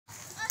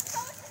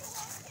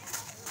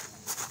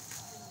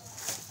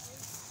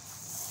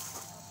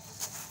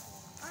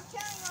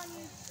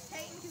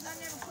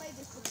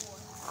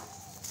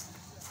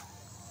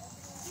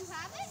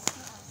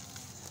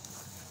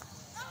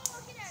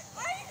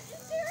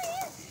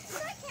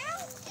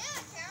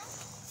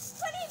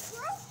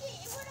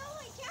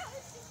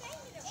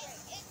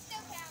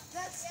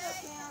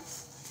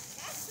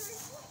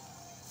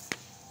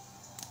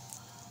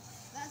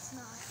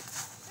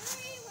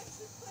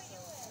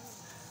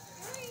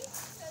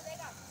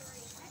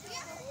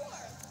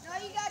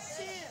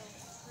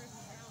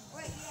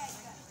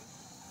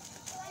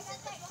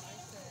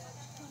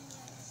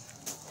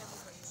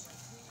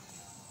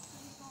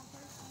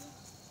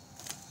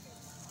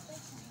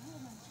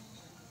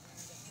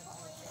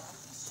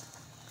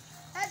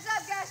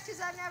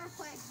I've never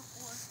played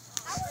before.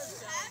 I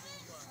was having.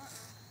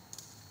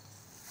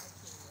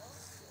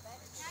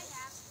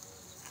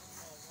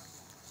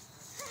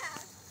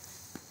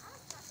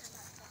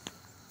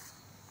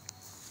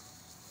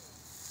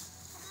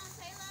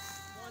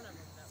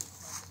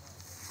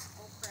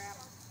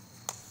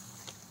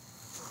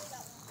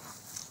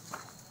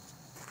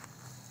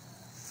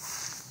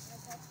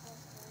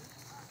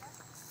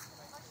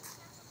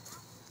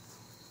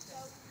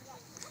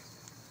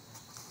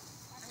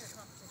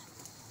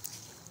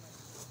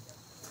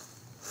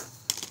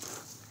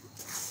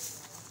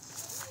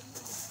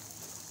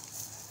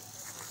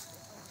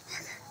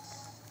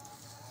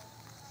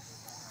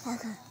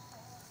 Parker,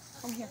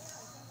 come here.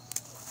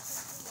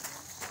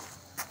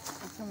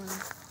 Oh, come on.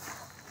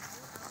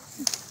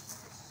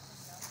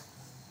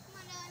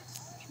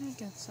 Can I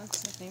get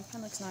something? Kind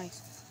of looks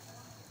nice.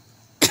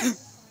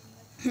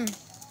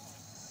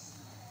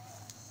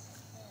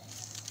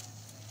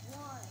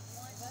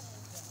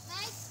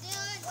 Nice,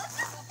 dude. What's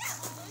up with that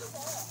blue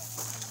ball?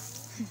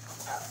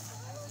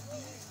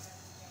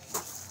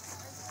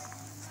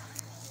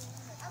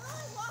 I've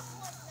only lost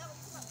one. That was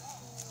too much.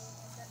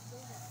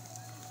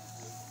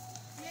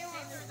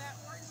 Taylor, that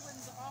orange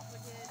one's off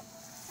again.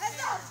 Heads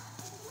up!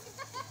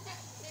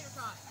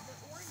 Taylor, the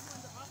orange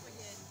one's off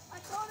again. I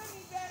told him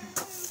he better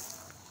move.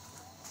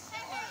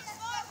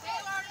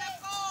 Taylor, let's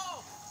go!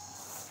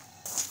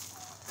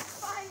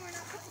 Fine, we're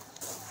not playing.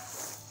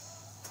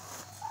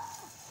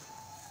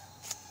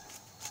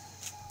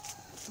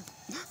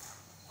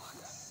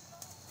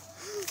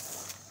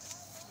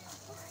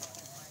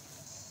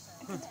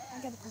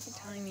 I got the perfect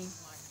timing.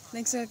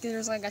 Looks like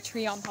there's like a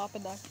tree on top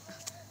of that.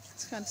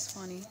 It's kind of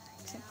funny. You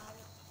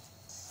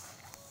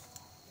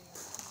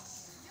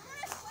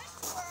want to switch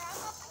to where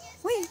I'm up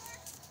against Wait. Taylor?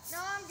 No,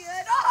 I'm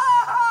good.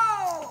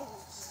 Oh!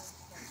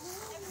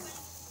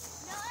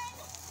 None.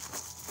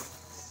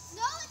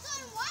 No, it's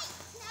on white.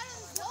 Not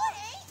on gold.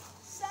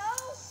 So?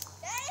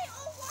 That ain't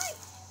on white.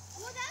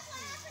 Well, that's what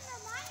happened to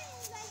mine.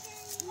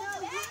 No,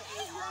 that this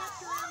is ain't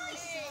wrapped on around white.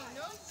 this Hey, side.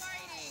 no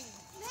fighting!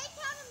 They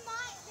counted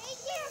mine. They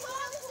did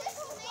one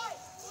position when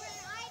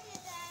I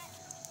did that.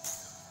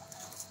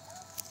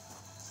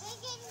 They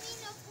gave me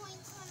no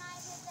points when I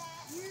did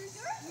that. Yours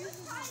Yours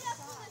was tied up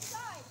to the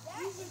side. That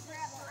Yours is was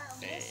wrapped around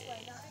this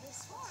way, not this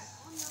far.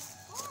 On the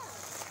far.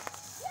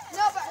 Yeah.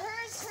 No, but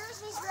hers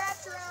was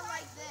wrapped around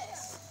like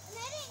this. And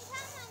they didn't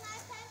count my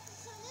last time,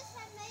 so this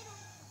time they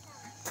don't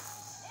count.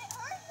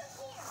 Ours was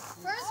here.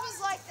 Hers was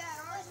like that.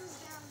 Ours was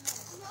down there.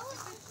 No,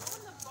 it's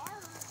On the bar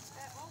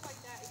at all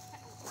like that, it's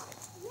technical.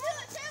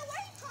 yeah. Taylor,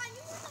 what are you trying?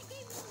 You only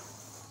gave me.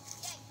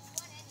 Yeah, you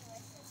won anyway,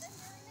 so it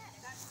doesn't really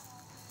matter. That's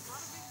not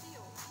a big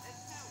deal. That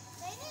counts.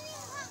 They didn't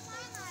even count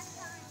mine last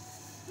time.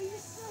 But you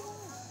still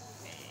won.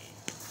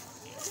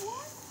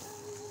 What?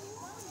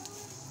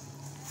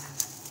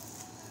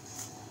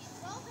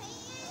 Go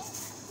Peyton.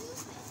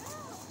 Go.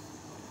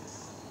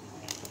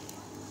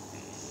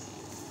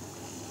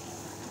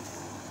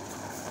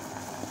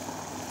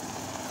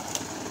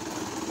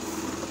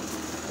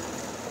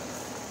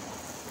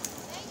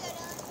 There you go,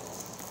 Dylan.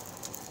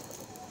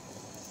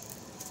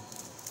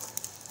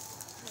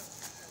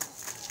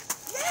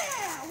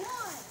 Yeah,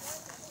 one.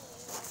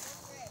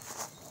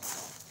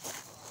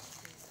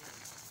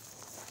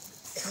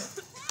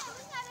 Hey,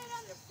 we got it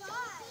on the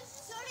side.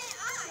 So did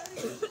I.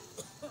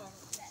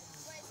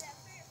 What is that,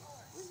 3 or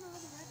 4?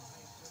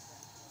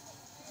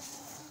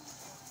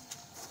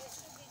 It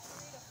should be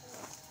 3 to 4.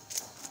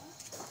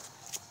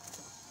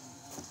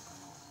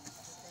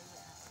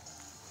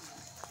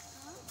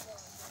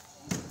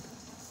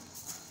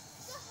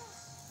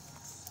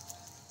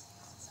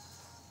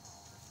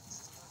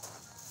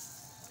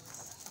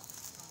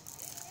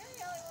 You're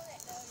the only one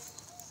that noticed.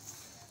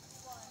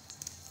 Why?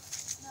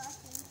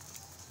 Nothing.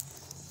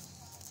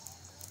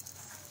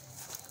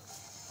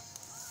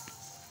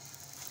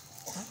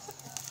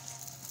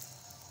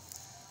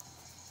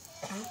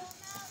 Come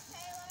out,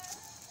 Taylor.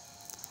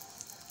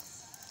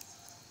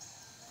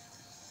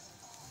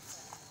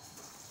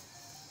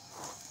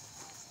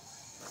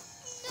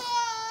 No!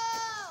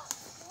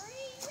 3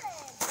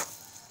 red.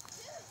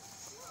 2.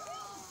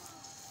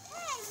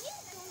 Hey, you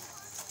can.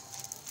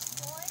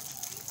 1,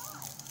 3,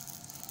 5.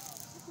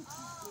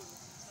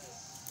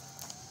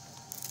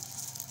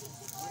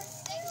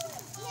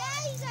 Yeah,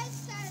 you guys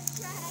started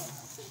trying.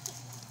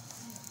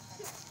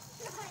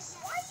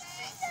 Why you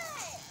say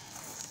that?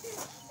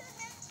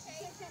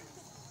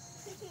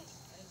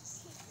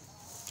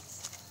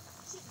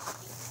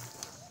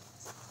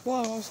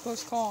 Whoa, I was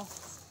close call.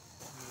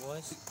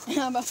 Was? I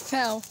about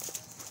fell.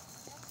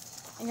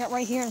 I got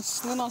right here and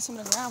slid on some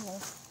of the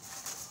gravel.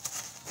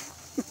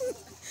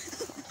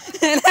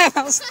 And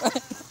I was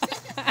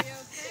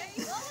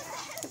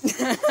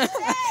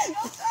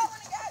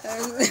That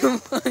was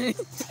funny.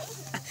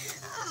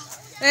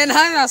 And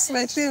I got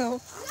slid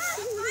too.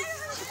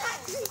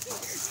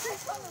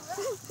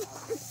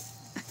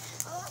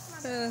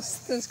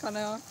 This kind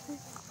of awkward.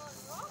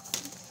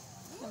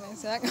 That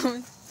makes that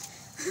coming.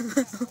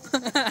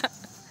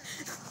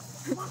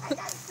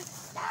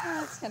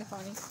 That's kind of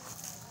funny.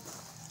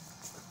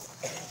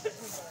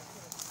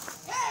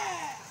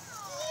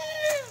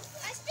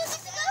 I still get to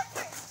go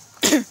first.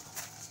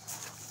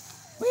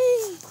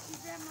 Whee! You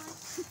grab mine.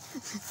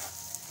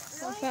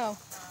 I fell.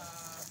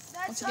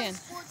 That's Once again.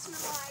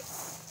 unsportsmanlike.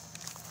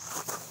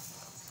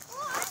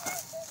 Oh, I have to run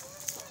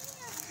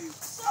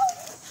so.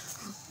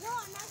 No,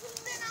 I'm not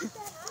getting that out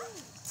that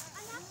high.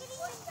 I'm not getting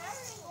it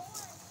dirty.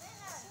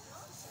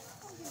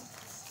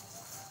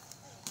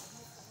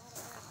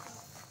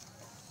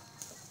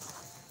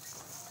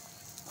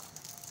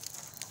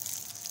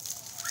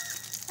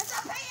 That's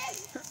not paying.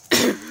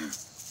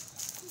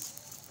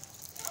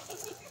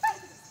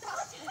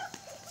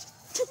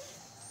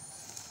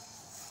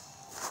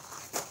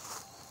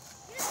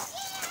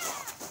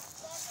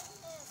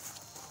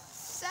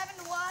 Seven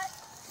to what?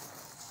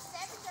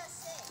 7 to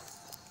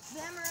 6.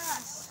 Them or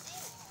us?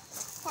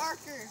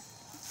 Parker.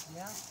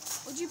 Yeah?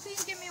 Would you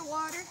please give me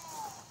water?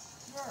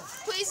 Sure.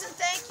 Please and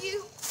thank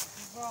you.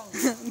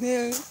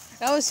 Dude,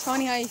 that was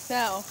funny how you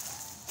fell.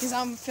 Because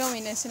I'm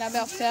filming this and I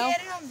about Did you fell.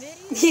 get it on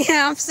video?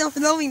 Yeah, I'm still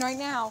filming right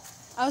now.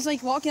 I was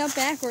like walking up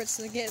backwards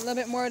to get a little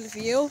bit more of the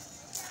view.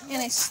 And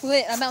I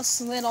slid. I about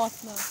slid off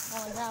the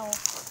gravel.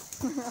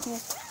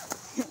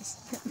 It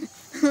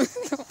was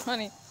so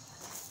funny.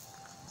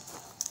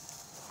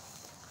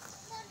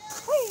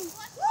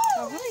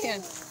 Oh, hi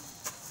again.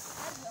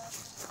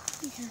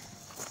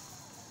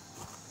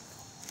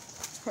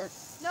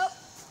 Nope.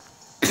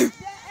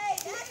 Hey,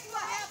 that's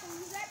what happened.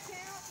 Does that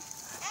count?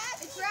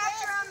 It's wrapped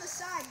around the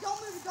side. Don't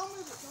move it, don't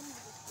move it, don't move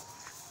it.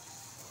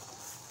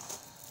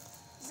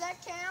 Does that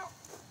count?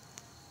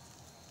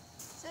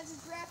 Since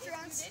it's wrapped If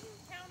around. you didn't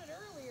count it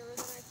earlier,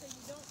 then I say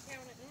you don't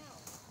count it now.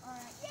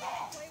 Alright.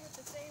 Play with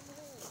the same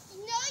rules.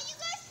 No, you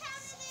guys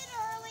counted it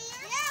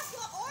earlier. Yeah,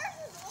 but ours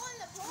was on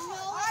the bar.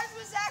 No, ours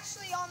was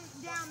actually on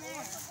down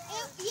there.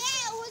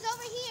 Yeah, it was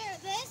over here.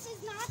 This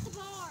is not the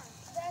bar.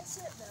 That's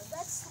it though.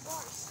 That's the bar.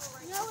 Still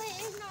right No, it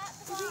is not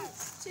the bar.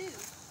 Two.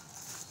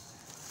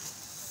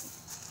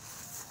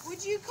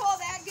 Would you call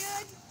that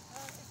good?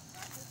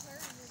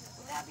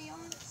 Would that be on?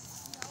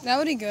 That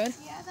would be good.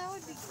 Yeah, that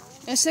would be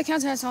good. It still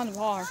counts as on the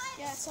bar.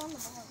 Yeah, it's on the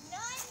bar.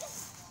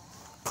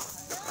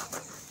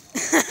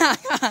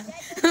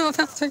 I'm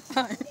about to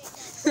cry.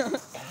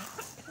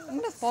 I'm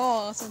gonna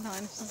fall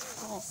sometimes. Just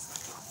fall.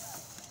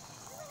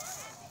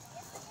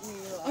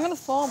 I'm gonna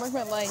fall, break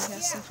my leg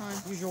sometime.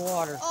 Use your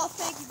water. Oh,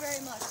 thank you very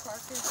much,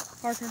 Parker.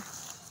 Parker,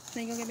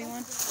 can you go get me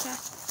one?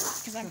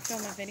 Because I'm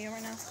filming a video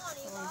right now.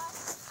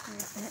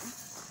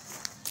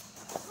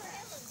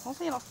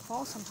 Hopefully it'll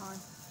fall sometime.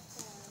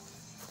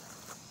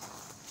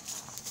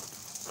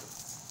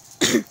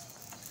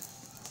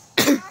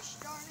 Gosh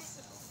darn it.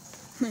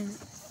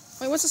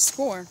 Wait, what's the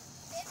score? 15-6.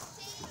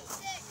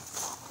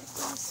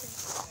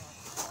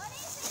 What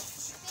is it?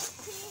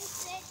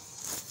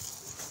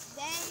 15-6.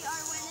 They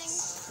are winning.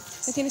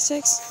 15 to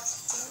 6?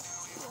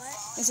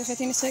 What? Is it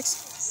 15 to 6?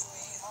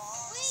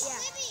 Wait, Yeah.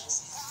 Libby,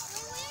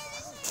 when we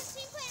were this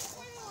team playing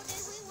cornhole, did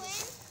we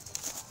win?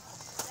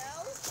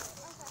 No.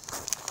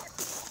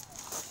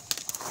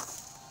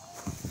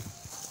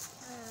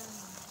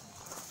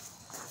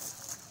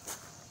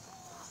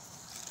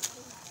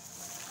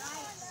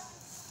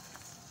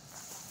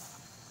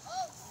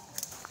 Oh,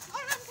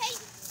 hold on,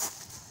 Peyton.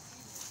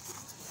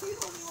 You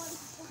only want to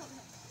pull it.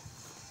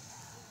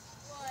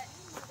 What?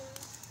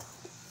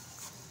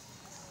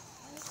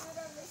 I'm just gonna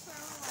go this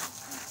round and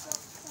soak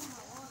some of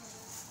my water.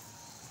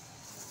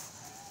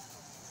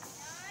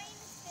 9,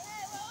 6.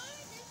 What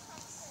was this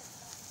concert?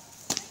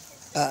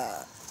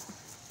 Oh,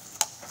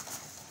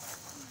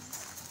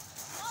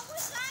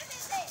 what time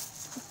is it?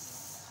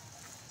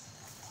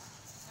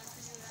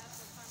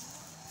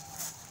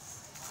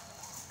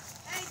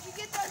 Hey, did you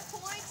get those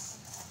points?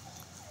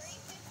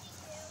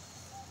 3:52.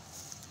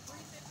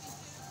 3:52.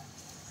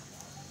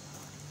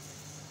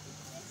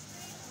 It's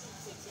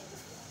 3:52.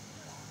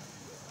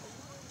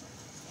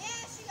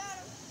 Yeah, she got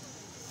them.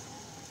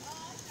 I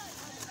thought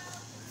you were about.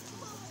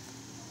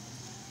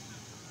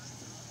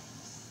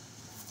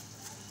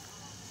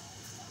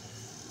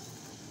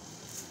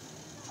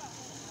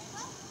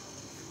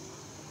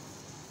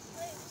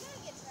 Wait, we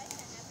gotta get right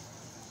then.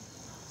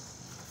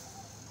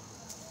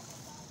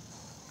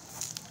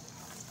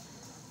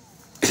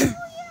 Oh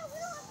yeah, we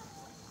don't have a.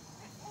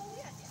 Oh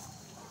yeah.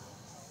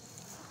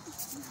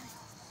 That's been a.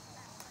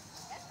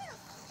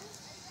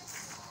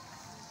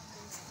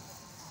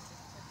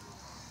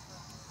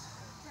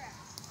 Crap.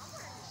 I'm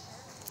wearing a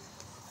shirt.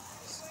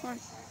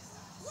 Fine.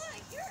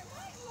 Look, you're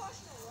not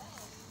washing away.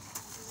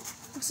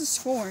 What's the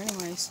score,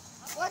 anyways?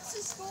 What's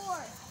the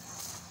score?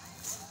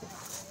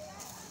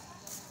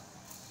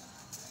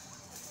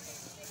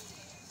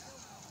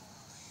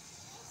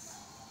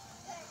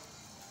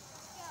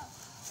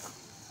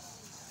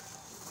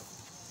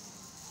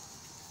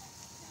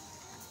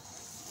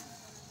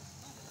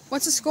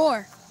 What's the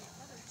score?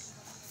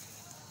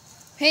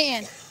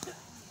 Peyton.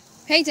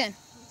 Peyton.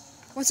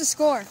 What's the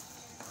score?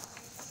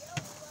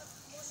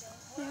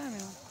 Yeah, I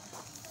know.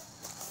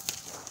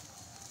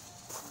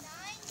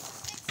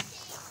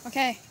 9:16.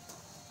 Okay.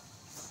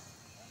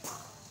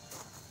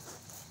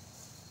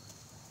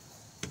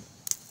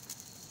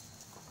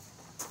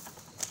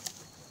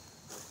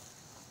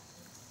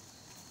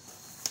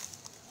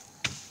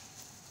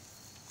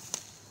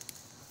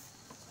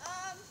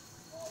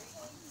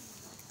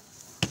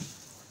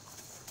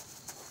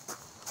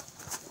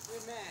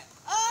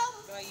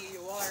 Gotta get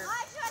your water.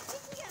 I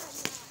think we got a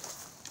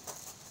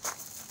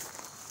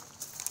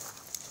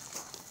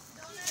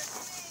Don't ask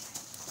me.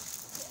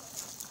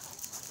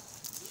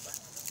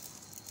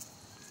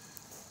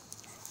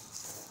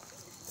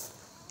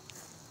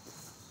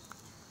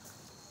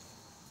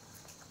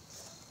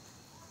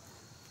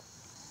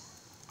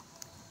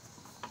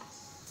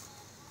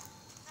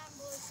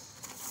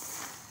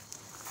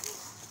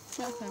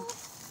 Okay.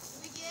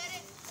 We get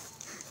it.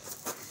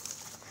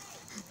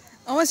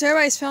 Almost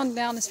everybody's found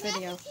down this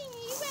video. Can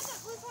you grab that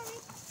blue for me?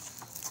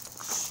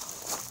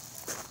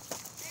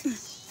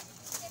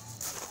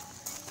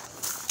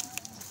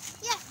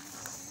 Yeah.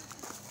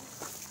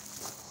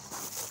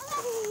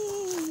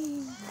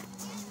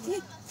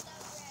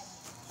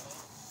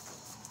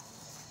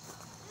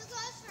 Who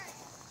goes first?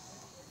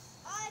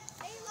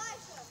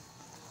 Elijah.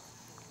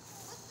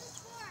 What's the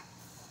score?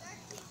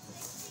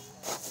 13-16.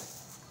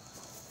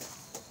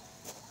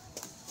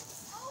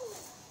 Oh.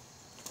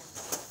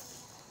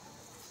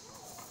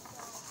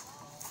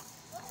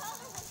 What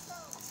color was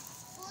those?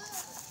 Blue.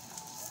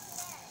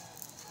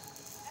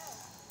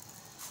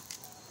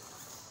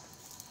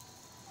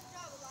 Good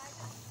job,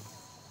 Elijah.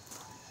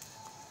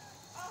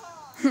 Oh,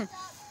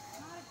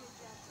 not a good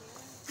job,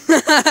 Taylor.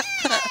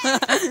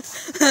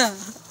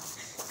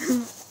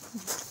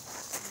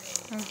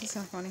 That was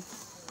kind of funny.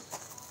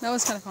 That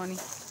was kind of funny.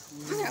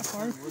 I got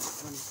far.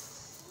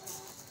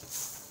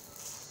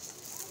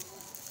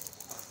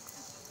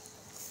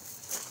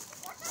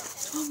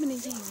 How many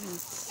games?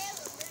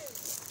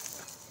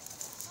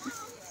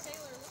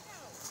 Taylor, look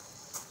out.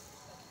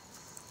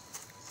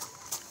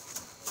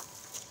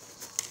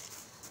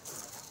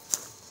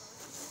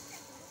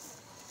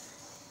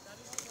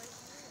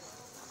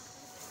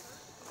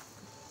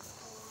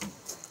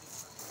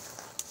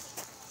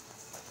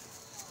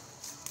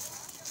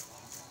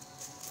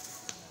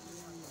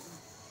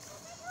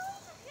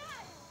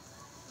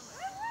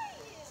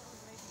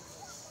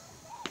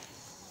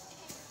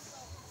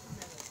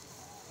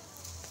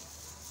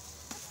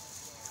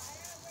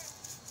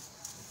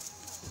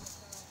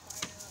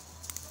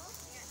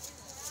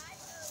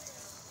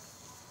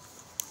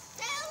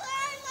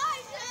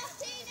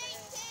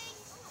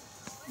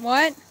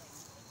 What?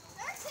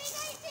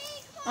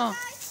 13-18. Come Oh. on,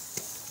 guys.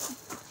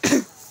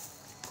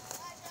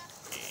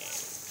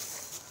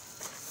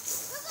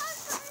 Who goes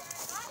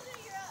first? Elijah,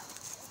 you're up.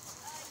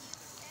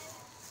 You,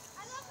 Taylor.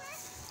 I go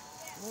first?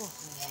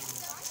 Yeah.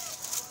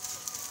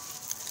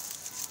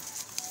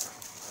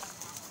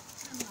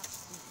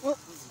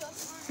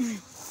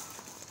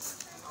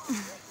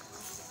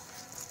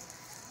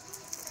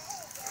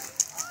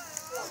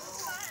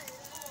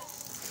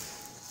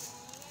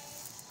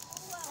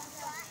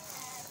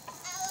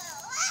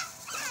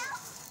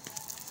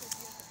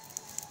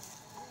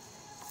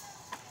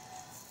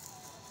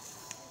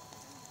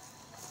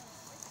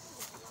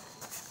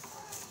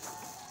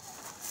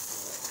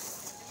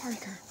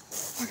 Parker.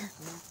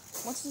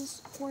 What's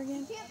this for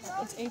again?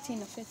 It's 18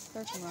 to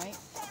 13, right?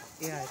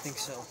 Yeah, I think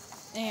so.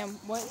 And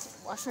what?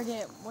 I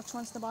forget which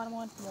one's the bottom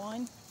one.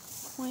 1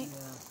 point,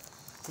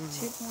 Yeah.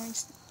 2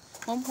 points,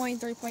 1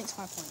 point, 3 points,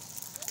 5 points.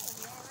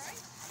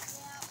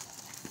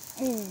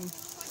 Ooh.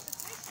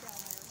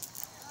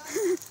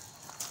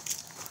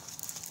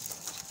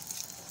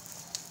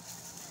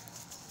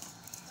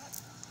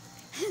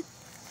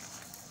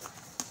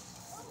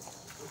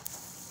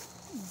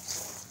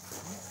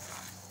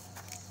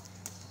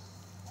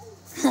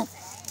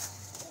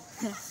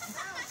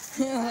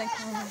 Like,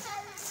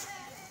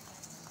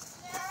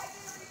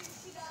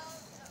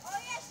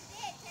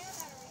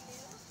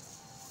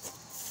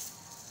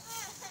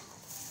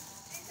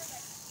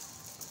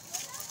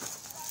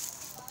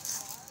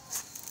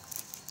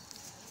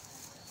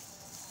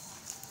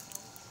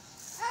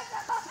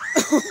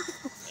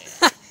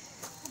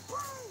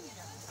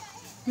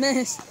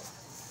 miss.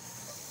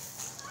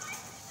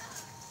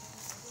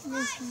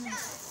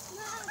 Miss.